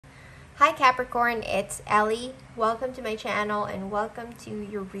Hi Capricorn, it's Ellie. Welcome to my channel and welcome to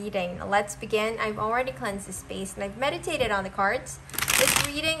your reading. Let's begin. I've already cleansed the space and I've meditated on the cards. This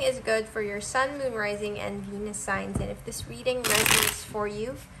reading is good for your Sun, Moon, Rising, and Venus signs. And if this reading resonates for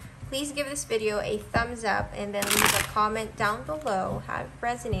you, please give this video a thumbs up and then leave a comment down below how it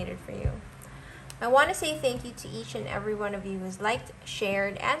resonated for you. I want to say thank you to each and every one of you who has liked,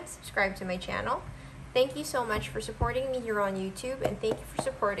 shared, and subscribed to my channel. Thank you so much for supporting me here on YouTube, and thank you for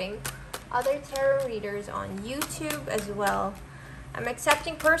supporting other tarot readers on YouTube as well. I'm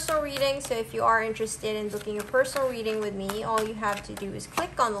accepting personal readings, so if you are interested in booking a personal reading with me, all you have to do is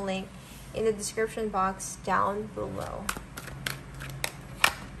click on the link in the description box down below.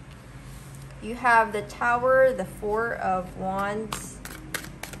 You have the Tower, the Four of Wands,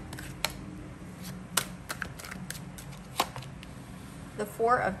 the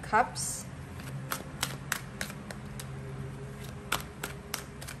Four of Cups,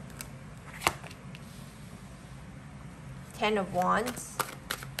 Ten of Wands,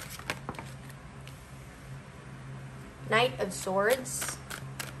 Knight of Swords,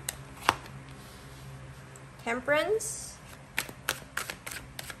 Temperance,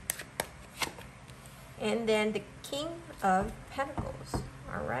 and then the King of Pentacles.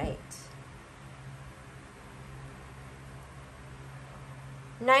 All right.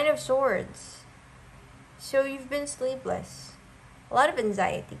 Nine of Swords. So you've been sleepless. A lot of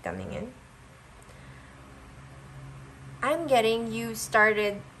anxiety coming in. I'm getting you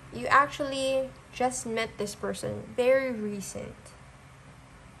actually just met this person, very recent.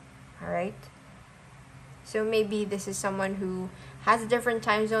 Alright? So maybe this is someone who has a different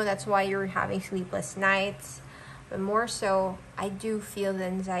time zone, that's why you're having sleepless nights. But more so, I do feel the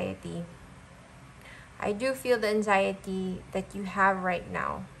anxiety. I do feel the anxiety that you have right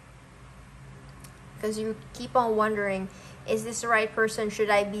now. Because you keep on wondering, is this the right person?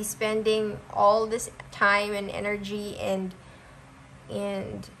 Should I be spending all this time and energy and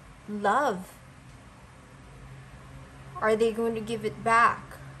love? Are they going to give it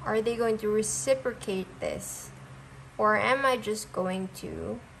back? Are they going to reciprocate this? Or am I just going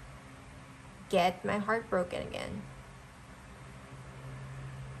to get my heart broken again?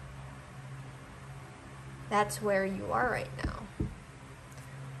 That's where you are right now.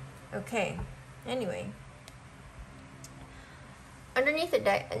 Okay. Anyway, underneath the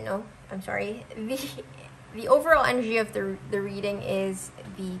the overall energy of the reading is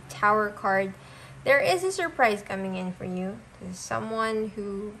the Tower card. There is a surprise coming in for you. There's someone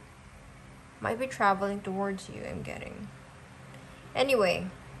who might be traveling towards you, I'm getting. Anyway,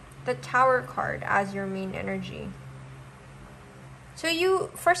 the Tower card as your main energy.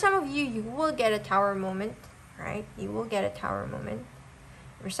 So for some of you, you will get a Tower moment, right? You will get a Tower moment.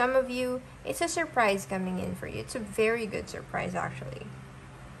 For some of you, it's a surprise coming in for you. It's a very good surprise, actually.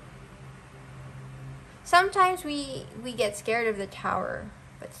 Sometimes we get scared of the Tower.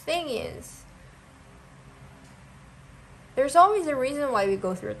 But the thing is, there's always a reason why we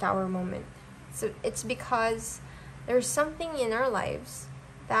go through a Tower moment. So it's because there's something in our lives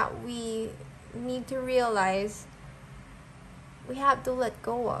that we need to realize we have to let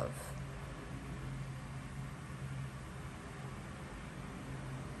go of.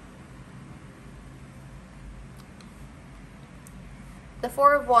 The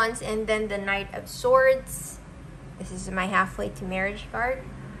Four of Wands and then the Knight of Swords. This is my halfway to marriage card.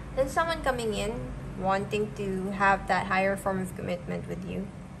 Then someone coming in wanting to have that higher form of commitment with you.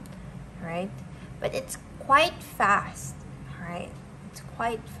 Alright? But it's quite fast. Alright? It's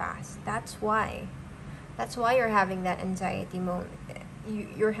quite fast. That's why. That's why you're having that anxiety moment.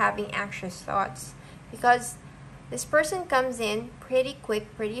 You're having anxious thoughts. Because this person comes in pretty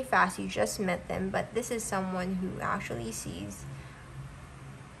quick, pretty fast. You just met them. But this is someone who actually sees,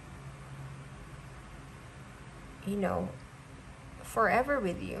 you know, forever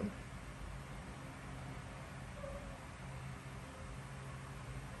with you.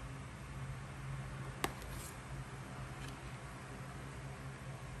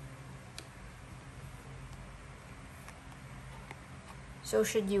 So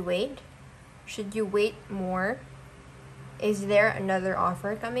should you wait? Should you wait more? Is there another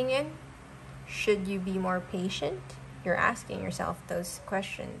offer coming in? Should you be more patient? You're asking yourself those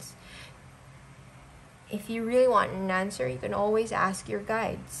questions. If you really want an answer, you can always ask your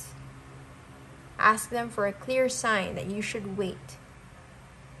guides. Ask them for a clear sign that you should wait.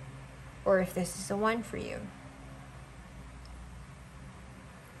 Or if this is the one for you.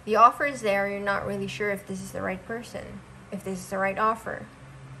 The offer is there, you're not really sure if this is the right person, if this is the right offer.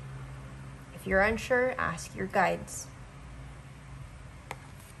 If you're unsure, ask your guides.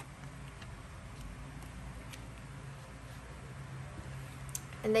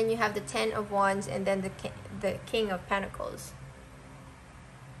 And And then you have the Ten of Wands and then the King of Pentacles.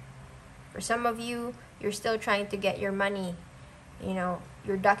 For some of you, you're still trying to get your money, you know,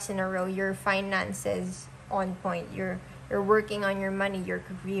 your ducks in a row, your finances on point. You're working on your money, your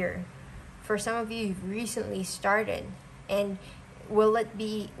career. For some of you, you've recently started, and will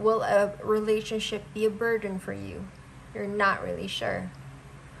a relationship be a burden for you? You're not really sure.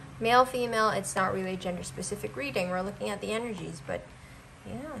 Male, female, it's not really a gender specific reading. We're looking at the energies, but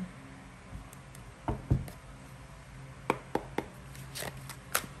yeah.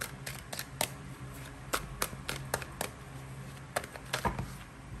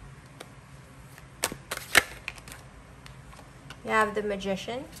 You have the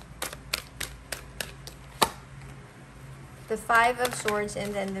Magician, the Five of Swords,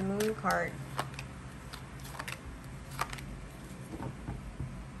 and then the Moon card.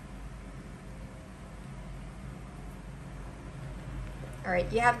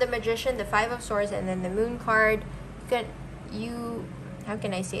 Alright, you have the Magician, the Five of Swords, and then the Moon card. How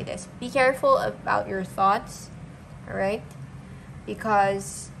can I say this? Be careful about your thoughts, alright?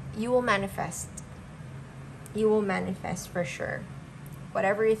 Because you will manifest. You will manifest for sure.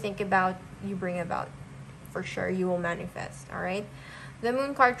 Whatever you think about, you bring about. For sure, you will manifest, alright? The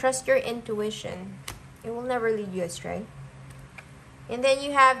Moon card, trust your intuition. It will never lead you astray. And then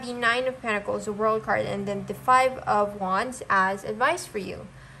you have the Nine of Pentacles, the World card, and then the Five of Wands as advice for you.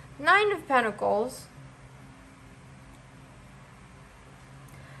 Nine of Pentacles.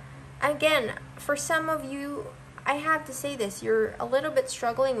 Again, for some of you, I have to say this, you're a little bit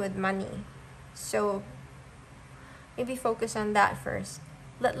struggling with money. So maybe focus on that first.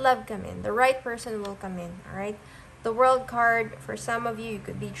 Let love come in. The right person will come in, all right? The World card, for some of you, you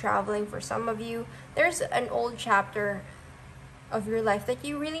could be traveling. For some of you, there's an old chapter of your life that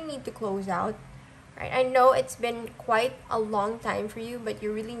you really need to close out, right? I know it's been quite a long time for you, but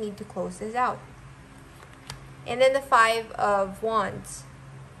you really need to close this out. And then the Five of Wands.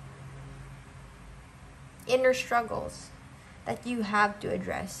 Inner struggles that you have to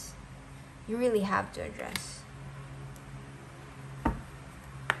address. You really have to address.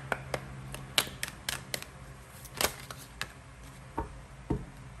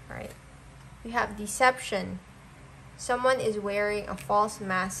 Alright. You have deception. Someone is wearing a false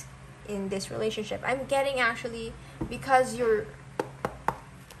mask in this relationship. I'm getting actually, because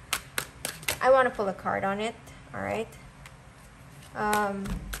I want to pull a card on it, alright?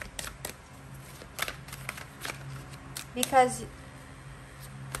 Because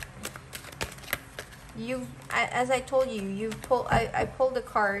as I told you, I pulled a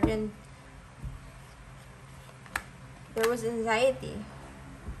card and there was anxiety.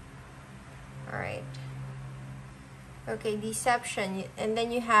 Alright. Okay, deception. And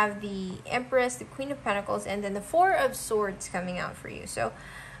then you have the Empress, the Queen of Pentacles, and then the Four of Swords coming out for you. So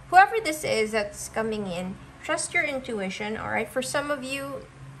whoever this is that's coming in, trust your intuition, alright? For some of you,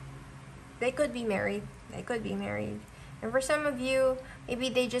 they could be married. They could be married. And for some of you, maybe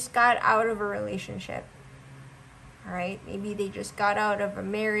they just got out of a relationship. Alright? Maybe they just got out of a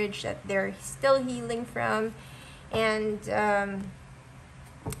marriage that they're still healing from. And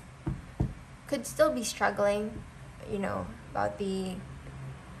could still be struggling, you know, about the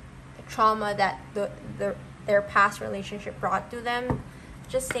trauma that their past relationship brought to them.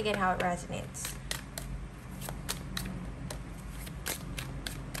 Just take it how it resonates.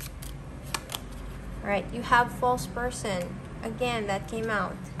 Alright, you have false person. Again, that came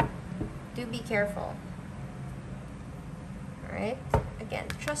out. Do be careful. Alright? Again,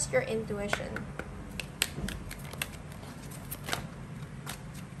 trust your intuition.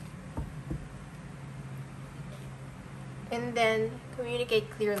 And then communicate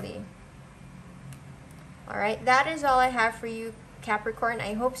clearly. Alright, that is all I have for you, Capricorn.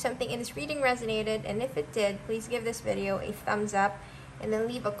 I hope something in this reading resonated, and if it did, please give this video a thumbs up and then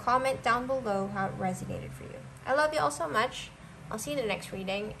leave a comment down below how it resonated for you. I love you all so much. I'll see you in the next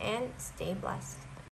reading, and stay blessed.